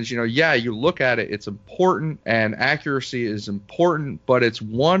percentage, you look at it, it's important, and accuracy is important, but it's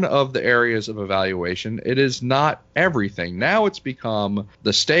one of the areas of evaluation. It is not everything. Now it's become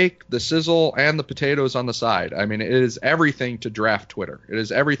the steak, the sizzle, and the potatoes on the side. It is everything to draft Twitter. It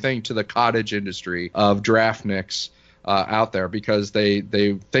is everything to the cottage industry of draft nicks out there, because they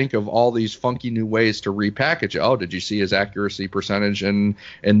think of all these funky new ways to repackage it. Oh, did you see his accuracy percentage in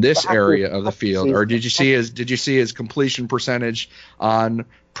this area of the field? Or did you see his completion percentage on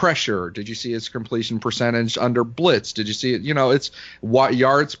pressure? Did you see his completion percentage under blitz? Did you see it? It's what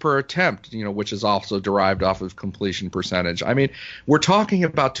yards per attempt, which is also derived off of completion percentage. We're talking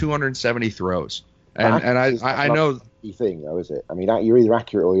about 270 throws. And I know the thing, though, is it? You're either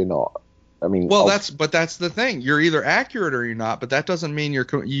accurate or you're not. That's the thing. You're either accurate or you're not, but that doesn't mean you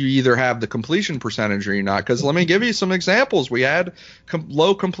either have the completion percentage or you're not. Because let me give you some examples. We had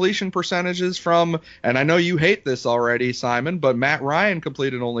low completion percentages from, and I know you hate this already, Simon, but Matt Ryan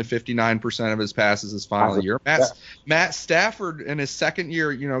completed only 59% of his passes his final year. Matt Stafford in his second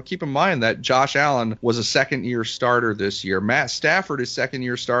year, keep in mind that Josh Allen was a second-year starter this year. Matt Stafford, his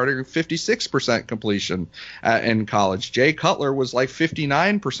second-year starter, 56% completion in college. Jay Cutler was like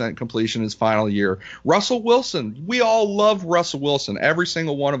 59% completion his final year. Russell Wilson, we all love Russell Wilson. Every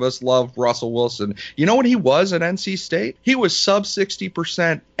single one of us loved Russell Wilson. You know what he was at NC State? He was sub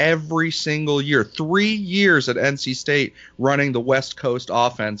 60% every single year. 3 years at NC State running the West Coast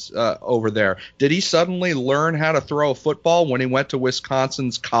offense over there. Did he suddenly learn how to throw a football when he went to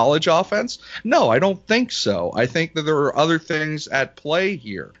Wisconsin's college offense? No, I don't think so. I think that there are other things at play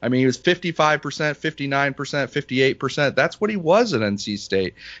here. I mean, he was 55%, 59%, 58%. That's what he was at NC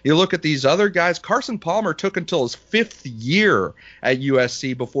State. You look at these other guys. Carson Palmer took until his 5th year at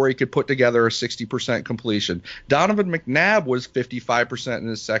USC before he could put together a 60% completion. Donovan McNabb was 55% in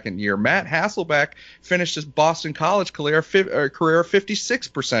his second year. Matt Hasselbeck finished his Boston College career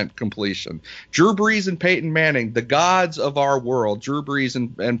 56% completion. Drew Brees and Peyton Manning, the gods of our world, Drew Brees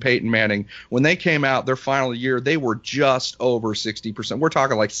and Peyton Manning, when they came out their final year, they were just over 60%. We're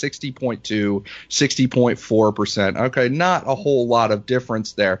talking like 60.2, 60.4%. Okay, not a whole lot of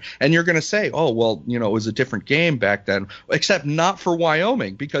difference there. And you're going to say, oh, well, you know, it was a different game back then, except not for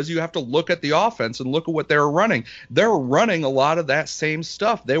Wyoming, because you have to look at the offense and look at what they were running. They were running a lot of that same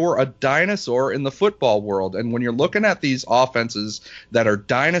stuff. They were a dinosaur in the football world. And when you're looking at these offenses that are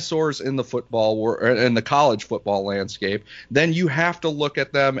dinosaurs in the football in the college football landscape, then you have to look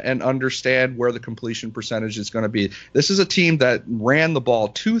at them and understand where the completion percentage is going to be. This is a team that ran the ball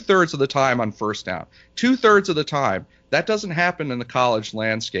 2/3 of the time on first down. 2/3 of the time. That doesn't happen in the college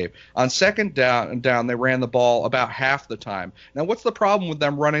landscape. On second down, they ran the ball about half the time. Now, what's the problem with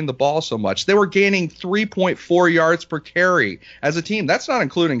them running the ball so much? They were gaining 3.4 yards per carry as a team. That's not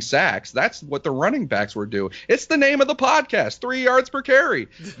including sacks. That's what the running backs were doing. It's the name of the podcast, 3 yards per carry.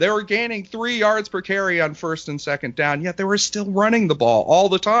 They were gaining 3 yards per carry on first and second down, yet they were still running the ball all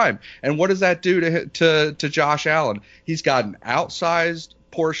the time. And what does that do to Josh Allen? He's got an outsized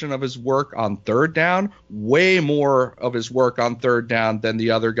portion of his work on third down, way more of his work on third down than the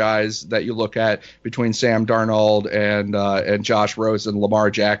other guys that you look at between Sam Darnold and Josh Rosen,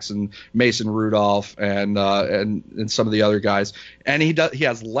 Lamar Jackson, Mason Rudolph, and some of the other guys. And he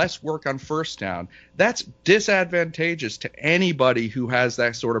has less work on first down. That's disadvantageous to anybody who has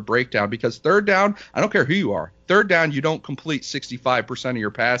that sort of breakdown, because third down, I don't care who you are. Third down, you don't complete 65% of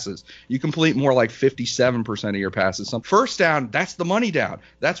your passes. You complete more like 57% of your passes. So first down, that's the money down.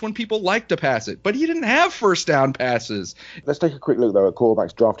 That's when people like to pass it. But he didn't have first down passes. Let's take a quick look, though, at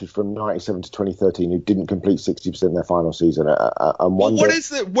quarterbacks drafted from 97 to 2013 who didn't complete 60% in their final season.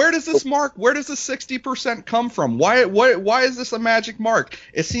 Where does this mark? Where does the 60% come from? Why is this a magic mark?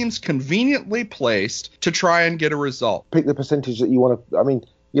 It seems conveniently placed to try and get a result. Pick the percentage that you want to. I mean,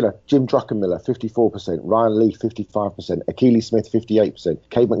 you know, Jim Druckenmiller, 54%, Ryan Leaf, 55%, Akili Smith, 58%,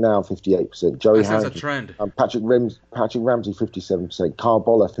 Cade McNown, 58%, Joey Harrington, a trend. Patrick Ramsey, 57%, Carl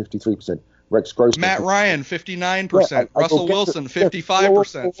Boller, 53%, Rex Grossman, Matt Ryan, 59%, Russell Wilson,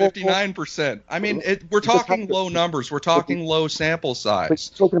 55%, 59%. I mean, we're talking low numbers. We're talking low sample size.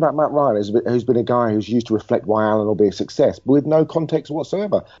 Talking about Matt Ryan, who's been a guy who's used to reflect why Allen will be a success, but with no context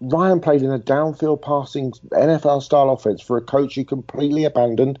whatsoever. Ryan played in a downfield passing NFL-style offense for a coach who completely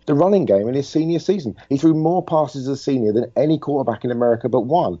abandoned the running game in his senior season. He threw more passes as a senior than any quarterback in America but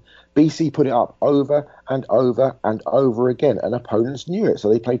one. BC put it up over and over and over again, and opponents knew it. So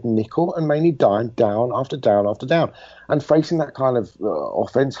they played nickel and mainly dime, down after down after down. And facing that kind of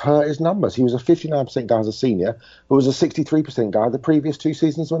offense hurt his numbers. He was a 59% guy as a senior, but was a 63% guy the previous 2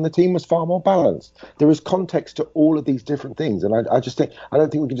 seasons when the team was far more balanced. There is context to all of these different things, and I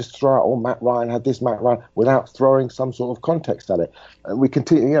don't think we can just throw out, Matt Ryan had this, Matt Ryan, without throwing some sort of context at it. We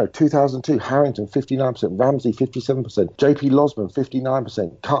continue, 2002, Harrington, 59%, Ramsey, 57%, JP Losman,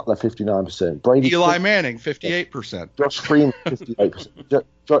 59%, Cutler, 59%, Brady... Eli Manning, 58%. Josh Freeman, 58%,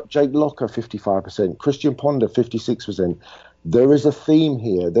 Jake Locker, 55%, Christian Ponder, 56%. There is a theme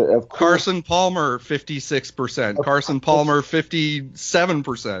here. Carson Palmer, 56%. Carson Palmer,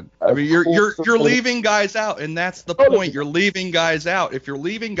 57%. I mean, you're leaving guys out, and that's the point. You're leaving guys out. If you're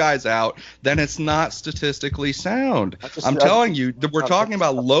leaving guys out, then it's not statistically sound. I'm telling you, we're talking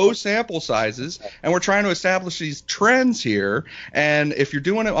about low sample sizes, and we're trying to establish these trends here. And if you're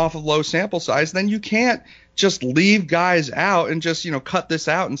doing it off of low sample size, then you can't just leave guys out and just, cut this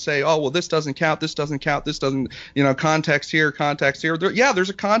out and say, oh, well, this doesn't count, this doesn't count, this doesn't, context here, context here. There's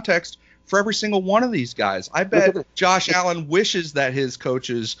a context for every single one of these guys. I bet Josh Allen wishes that his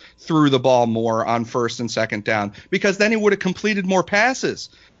coaches threw the ball more on first and second down, because then he would have completed more passes.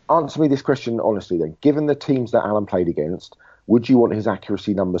 Answer me this question honestly then. Given the teams that Allen played against, would you want his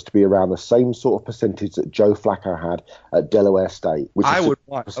accuracy numbers to be around the same sort of percentage that Joe Flacco had at Delaware State? I would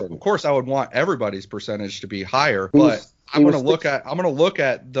would want everybody's percentage to be higher, but I'm going to look at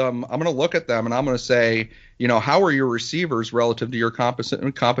them and I'm going to say, how are your receivers relative to your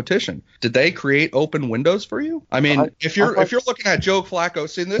competition? Did they create open windows for you? I mean, if you're looking at Joe Flacco,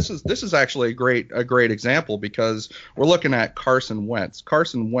 see, this is actually a great example, because we're looking at Carson Wentz.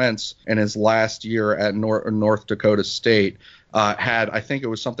 Carson Wentz in his last year at North Dakota State had, I think it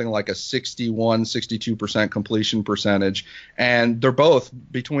was something like a 62% completion percentage. And they're both,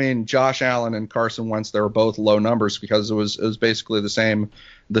 between Josh Allen and Carson Wentz, they were both low numbers because it was basically the same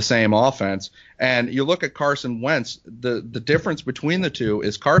offense. And you look at Carson Wentz, the difference between the two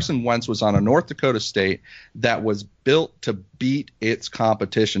is Carson Wentz was on a North Dakota State that was built to beat its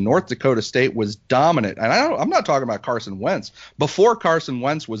competition. North Dakota State was dominant. And I'm not talking about Carson Wentz. Before Carson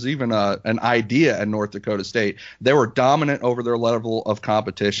Wentz was even an idea at North Dakota State, they were dominant over their level of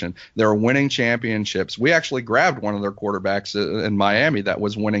competition. They were winning championships. We actually grabbed one of their quarterbacks in Miami that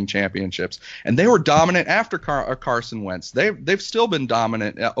was winning championships. And they were dominant after Carson Wentz. They've still been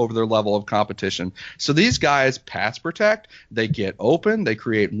dominant over their level of competition. So these guys pass protect, they get open, they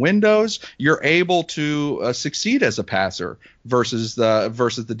create windows. You're able to succeed as a passer versus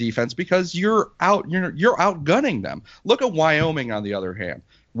the defense because you're outgunning them. Look at Wyoming on the other hand.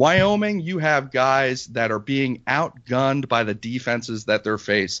 Wyoming, you have guys that are being outgunned by the defenses that they're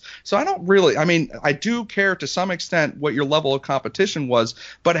faced. So I do care to some extent what your level of competition was,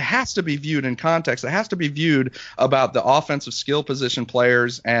 but it has to be viewed in context. It has to be viewed about the offensive skill position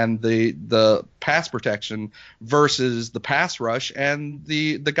players and the pass protection versus the pass rush and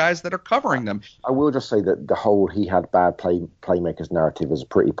the guys that are covering them. I will just say that the whole he had bad playmakers narrative is a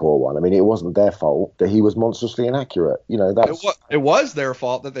pretty poor one. I mean, it wasn't their fault that he was monstrously inaccurate. It was their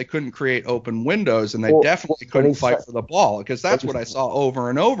fault that they couldn't create open windows, and they definitely couldn't fight for the ball, because that's what I saw over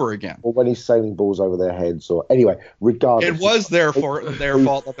and over again. Or when he's sailing balls over their heads, or anyway, regardless. It was their fault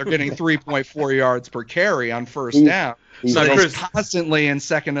that they're getting 3.4 yards per carry on first down. He's constantly in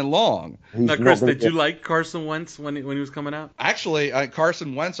second and long. Now, Chris, did you like Carson Wentz when he was coming out? Actually,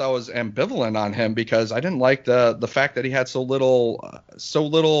 Carson Wentz, I was ambivalent on him because I didn't like the fact that he had so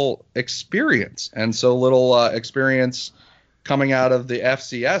little experience and so little experience coming out of the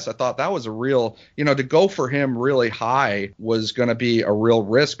FCS. I thought that was a real, to go for him really high was going to be a real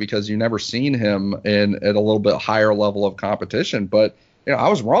risk because you never seen him at a little bit higher level of competition. But I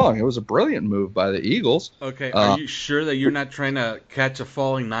was wrong. It was a brilliant move by the Eagles. Okay, are you sure that you're not trying to catch a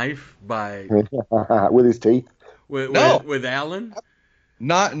falling knife by with his teeth? With Allen?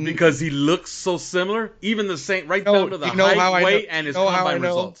 Not because he looks so similar, even the same, right down to the height, weight, and his combine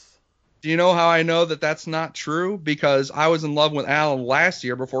results. Do you know how I know that that's not true? Because I was in love with Allen last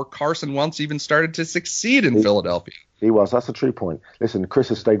year before Carson Wentz even started to succeed in Philadelphia. He was. That's a true point. Listen, Chris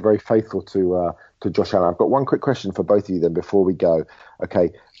has stayed very faithful to Josh Allen. I've got one quick question for both of you then before we go. Okay,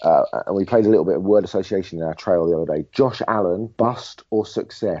 and we played a little bit of word association in our trail the other day. Josh Allen, bust or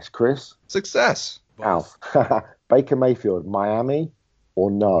success? Chris? Success. Alf. Baker Mayfield, Miami or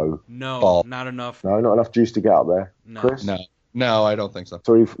no? No, not enough. No, not enough juice to get up there. No. Chris? No, I don't think so.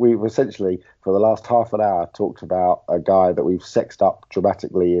 So we've essentially, for the last half an hour, talked about a guy that we've sexed up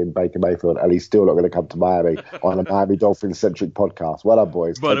dramatically in Baker Mayfield, and he's still not going to come to Miami on a Miami Dolphins-centric podcast. Well done,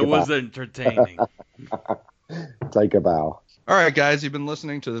 boys. But it was entertaining. Take a bow. All right, guys, you've been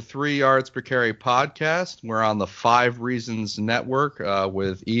listening to the 3 Yards Per Carry podcast. We're on the 5 Reasons Network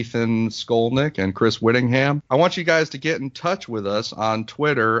with Ethan Skolnick and Chris Whittingham. I want you guys to get in touch with us on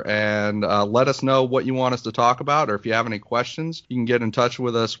Twitter and let us know what you want us to talk about, or if you have any questions, you can get in touch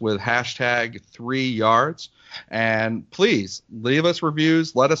with us with hashtag 3Yards. And please leave us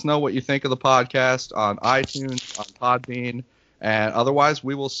reviews. Let us know what you think of the podcast on iTunes, on Podbean, and otherwise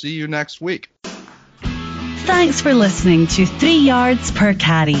we will see you next week. Thanks for listening to 3 Yards Per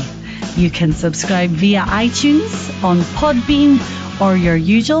Carry. You can subscribe via iTunes, on Podbean, or your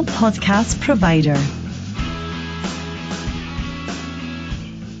usual podcast provider.